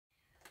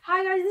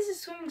Hi guys, this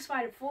is Swimming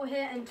Spider 4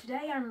 here, and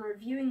today I'm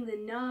reviewing the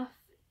Nerf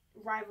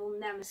rival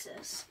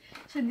Nemesis.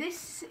 So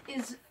this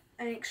is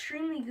an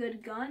extremely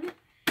good gun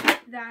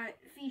that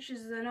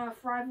features the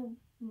Nerf rival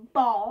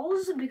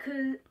balls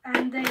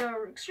and they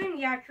are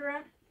extremely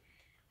accurate.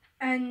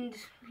 And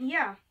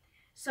yeah,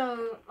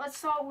 so let's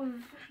start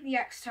with the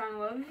external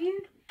overview.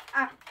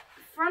 At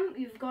front,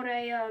 you've got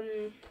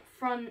a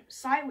front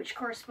sight which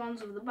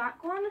corresponds with the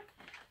back one.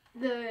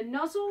 The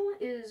nozzle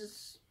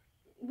is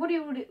what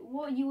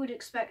you would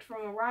expect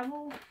from a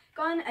rival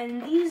gun,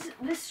 and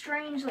this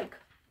strange like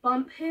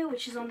bump here,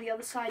 which is on the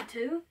other side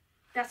too,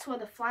 that's where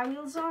the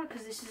flywheels are,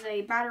 because this is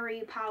a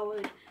battery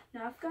powered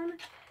Nerf gun.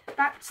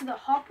 Back to the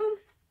hopper.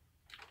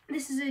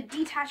 This is a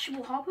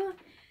detachable hopper,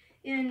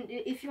 and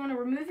if you want to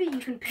remove it, you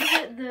can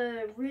pivot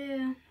the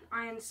rear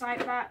iron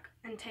sight back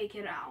and take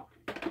it out,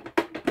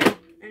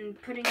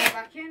 and putting it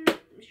back in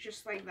is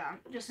just like that,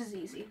 just as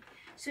easy.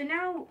 So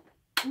now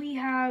we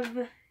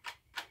have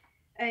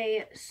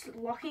a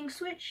locking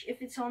switch.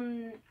 If it's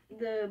on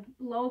the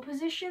lower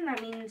position,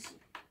 that means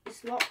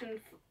it's locked,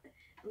 and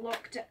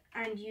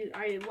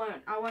I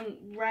won't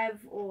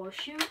rev or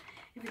shoot.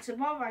 If it's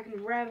above, I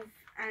can rev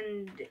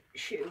and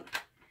shoot.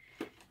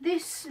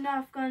 This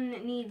Nerf gun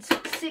needs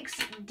 6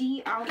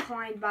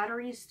 D-alkaline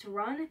batteries to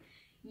run.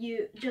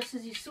 Just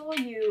as you saw,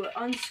 you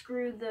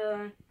unscrew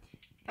the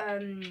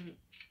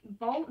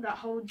bolt that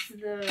holds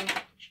the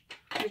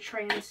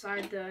tray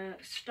inside the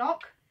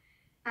stock.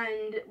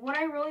 And what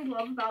I really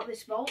love about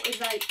this bolt is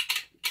that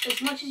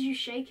as much as you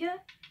shake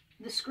it,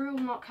 the screw will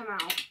not come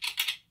out,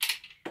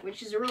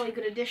 which is a really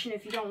good addition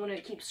if you don't want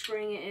to keep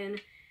screwing it in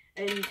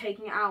and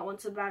taking it out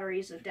once the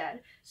batteries are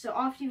dead. So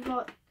after you've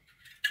got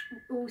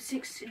all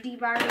 6 D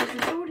batteries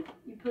installed,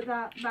 you put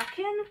that back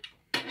in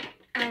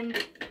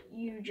and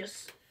you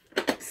just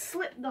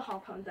slip the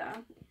hopper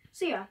there.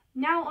 So yeah,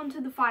 now onto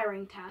the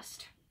firing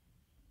test.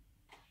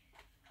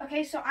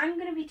 Okay, so I'm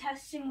going to be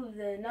testing with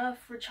the Nerf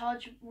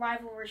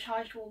rival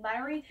rechargeable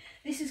battery.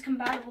 This is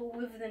compatible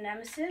with the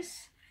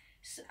Nemesis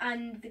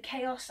and the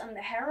Chaos and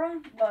the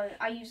Hera, but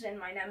I use it in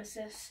my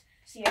Nemesis.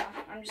 So yeah,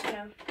 I'm just going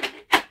to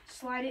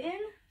slide it in,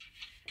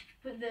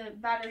 put the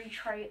battery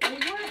tray over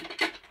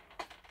it,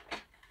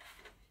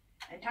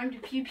 and time to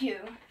pew pew.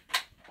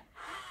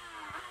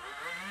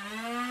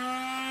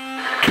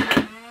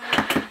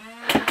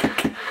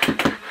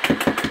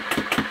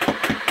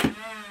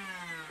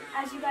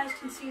 As you guys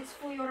can see, it's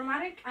fully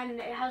automatic and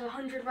it has a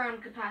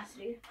 100-round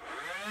capacity.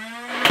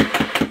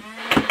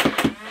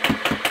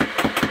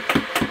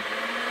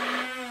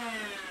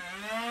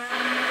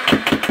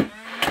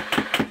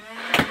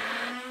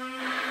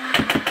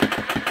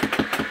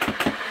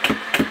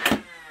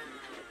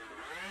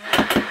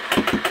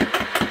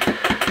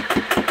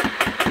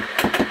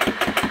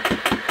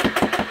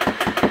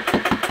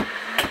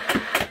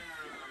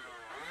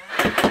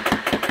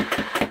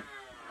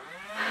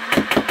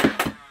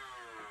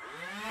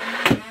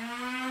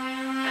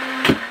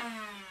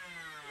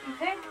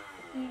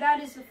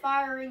 That is the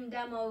firing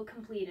demo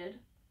completed.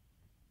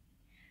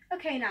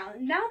 Okay, now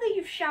that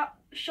you've shot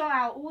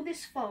out all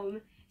this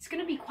foam, it's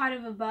going to be quite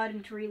of a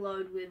burden to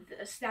reload with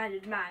a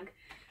standard mag.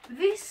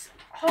 This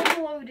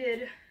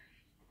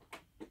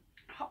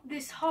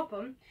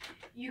hopper,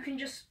 you can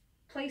just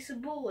place a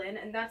ball in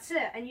and that's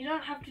it, and you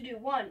don't have to do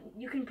one.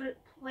 You can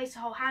place a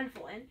whole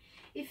handful in.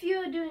 If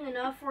you're doing a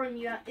Nerf or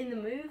you're in the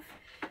move,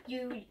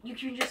 you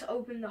can just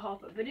open the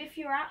hopper. But if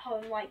you're at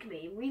home like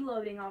me,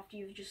 reloading after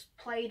you've just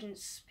played and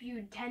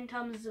spewed 10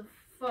 tons of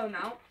foam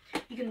out,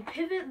 you can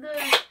pivot the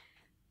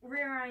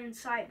rear iron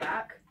sight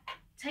back,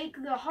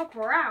 take the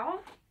hopper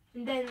out,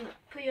 and then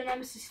put your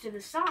Nemesis to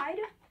the side,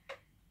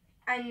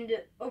 and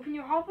open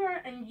your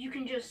hopper, and you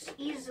can just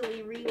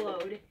easily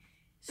reload.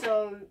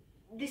 So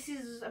this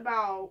is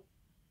about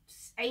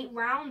 8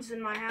 rounds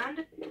in my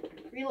hand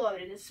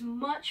reloaded. It's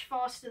much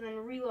faster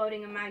than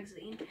reloading a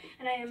magazine,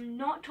 and I am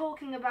not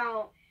talking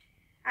about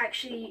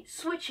actually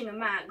switching a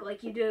mag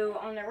like you do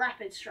on a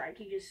rapid strike.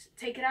 You just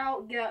take it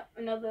out, get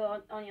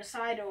another on your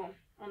side or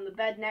on the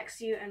bed next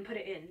to you and put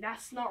it in.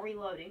 That's not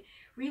reloading.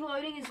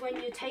 Reloading is when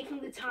you're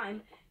taking the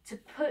time to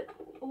put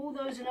all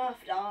those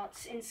Nerf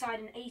darts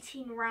inside an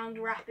 18-round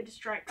rapid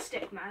strike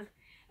stick mag.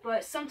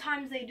 But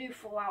sometimes they do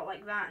fall out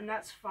like that, and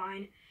that's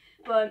fine.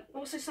 But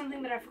also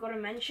something that I forgot to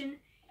mention,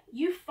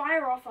 you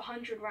fire off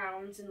 100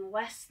 rounds in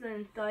less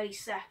than 30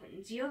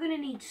 seconds. You're going to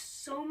need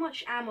so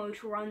much ammo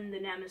to run the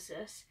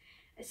Nemesis,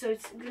 so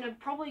it's going to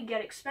probably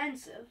get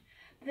expensive.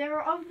 There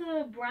are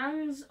other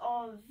brands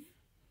of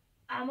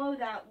ammo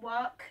that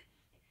work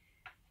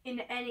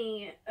in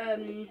any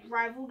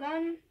rival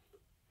gun,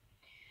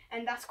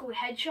 and that's called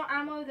headshot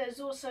ammo. There's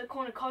also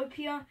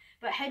cornucopia,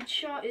 but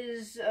headshot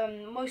is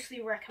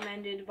mostly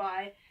recommended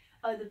by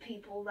other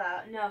people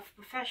that Nerf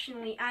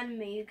professionally and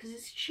me, because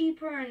it's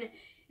cheaper and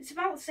it's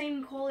about the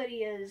same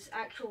quality as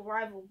actual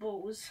rival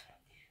balls.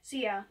 So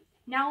yeah,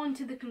 now on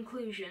to the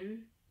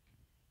conclusion.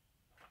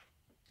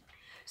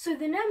 So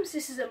the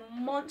Nemesis is a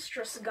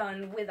monstrous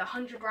gun with a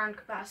 100-round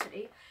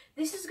capacity.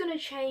 This is going to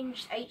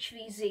change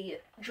HVZ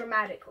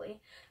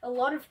dramatically. A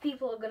lot of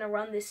people are going to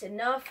run this in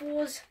Nerf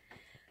wars.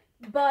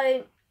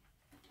 But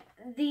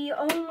the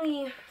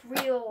only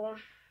real,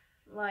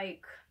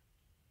 like,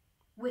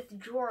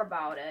 withdraw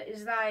about it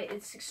is that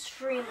it's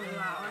extremely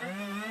loud.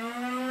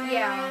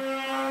 Yeah.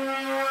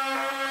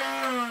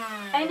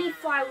 Any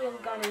flywheel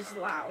gun is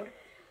loud.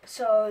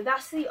 So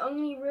that's the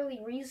only really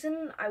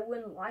reason I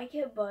wouldn't like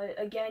it, but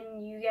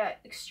again, you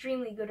get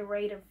extremely good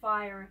rate of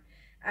fire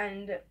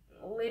and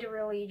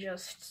literally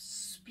just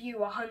spew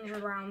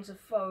 100 rounds of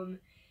foam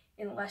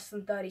in less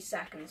than 30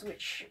 seconds,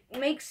 which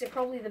makes it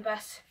probably the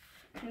best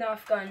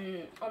Nerf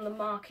gun on the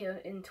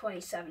market in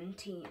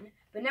 2017.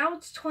 But now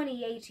it's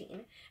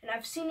 2018, and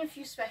I've seen a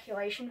few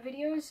speculation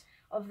videos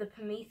of the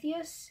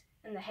Prometheus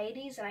and the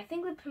Hades, and I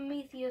think the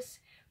Prometheus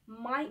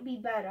might be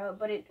better,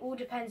 but it all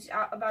depends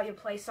about your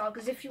playstyle,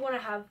 because if you want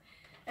to have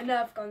a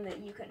Nerf gun that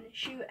you can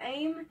shoot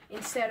aim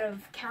instead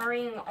of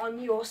carrying on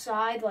your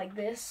side like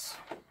this,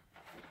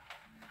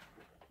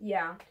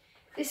 yeah,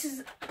 this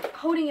is,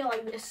 holding it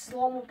like this is a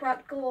lot more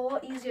practical, a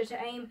lot easier to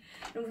aim,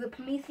 and with the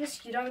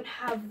Prometheus you don't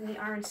have the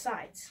iron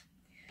sights.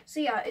 So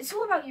yeah, it's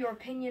all about your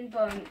opinion,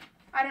 but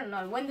I don't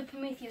know, when the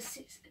Prometheus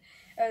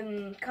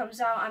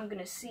comes out, I'm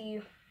gonna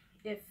see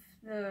if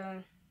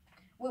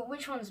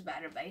which one's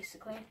better,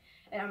 basically,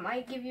 and I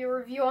might give you a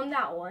review on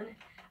that one.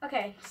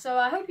 Okay, so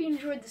I hope you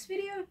enjoyed this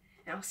video,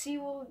 and I'll see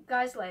you all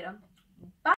guys later. Bye!